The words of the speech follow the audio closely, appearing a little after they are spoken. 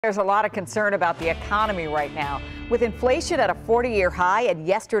There's a lot of concern about the economy right now. With inflation at a 40-year high, and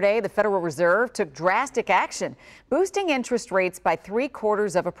yesterday the Federal Reserve took drastic action, boosting interest rates by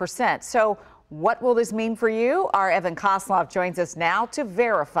 0.75%. So what will this mean for you? Our Evan Koslov joins us now to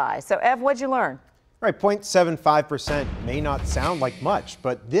verify. So Ev, what'd you learn? Right, 0.75% may not sound like much,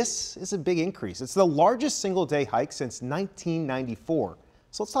 but this is a big increase. It's the largest single-day hike since 1994.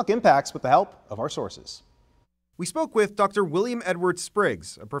 So let's talk impacts with the help of our sources. We spoke with Dr. William Edward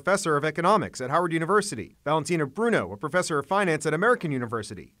Spriggs, a professor of economics at Howard University, Valentina Bruno, a professor of finance at American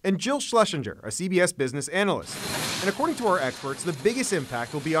University, and Jill Schlesinger, a CBS business analyst. And according to our experts, the biggest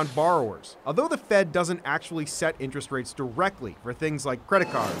impact will be on borrowers. Although the Fed doesn't actually set interest rates directly for things like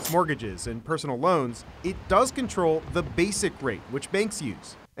credit cards, mortgages, and personal loans, it does control the basic rate, which banks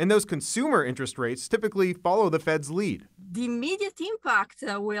use. And those consumer interest rates typically follow the Fed's lead. The immediate impact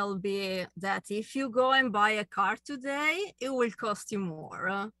will be that if you go and buy a car today, it will cost you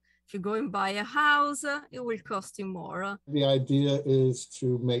more. If you go and buy a house, it will cost you more. The idea is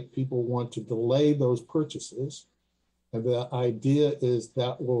to make people want to delay those purchases. And the idea is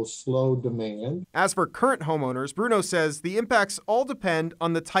that will slow demand. As for current homeowners, Bruno says the impacts all depend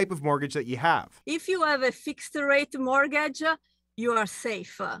on the type of mortgage that you have. If you have a fixed rate mortgage, you are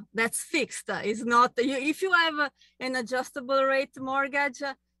safe. That's fixed. It's not. If you have an adjustable rate mortgage,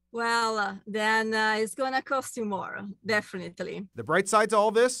 well, then it's going to cost you more, definitely. The bright side to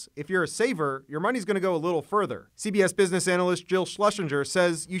all this, if you're a saver, your money's going to go a little further. CBS business analyst Jill Schlesinger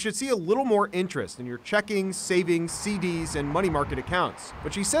says you should see a little more interest in your checkings, savings, CDs, and money market accounts.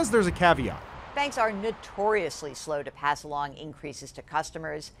 But she says there's a caveat. Banks are notoriously slow to pass along increases to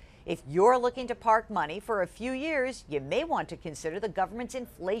customers. If you're looking to park money for a few years, you may want to consider the government's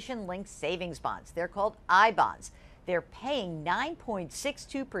inflation-linked savings bonds. They're called I-bonds. They're paying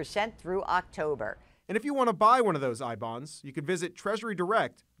 9.62% through October. And if you want to buy one of those I-bonds, you can visit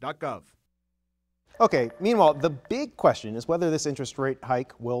treasurydirect.gov. Okay, meanwhile, the big question is whether this interest rate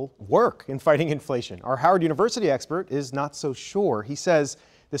hike will work in fighting inflation. Our Howard University expert is not so sure. He says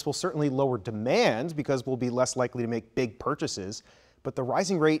this will certainly lower demand because we'll be less likely to make big purchases. But the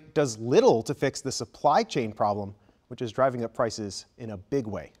rising rate does little to fix the supply chain problem, which is driving up prices in a big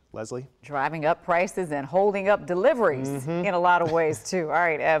way. Leslie? Driving up prices and holding up deliveries in a lot of ways, too. All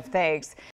right, Ev, thanks.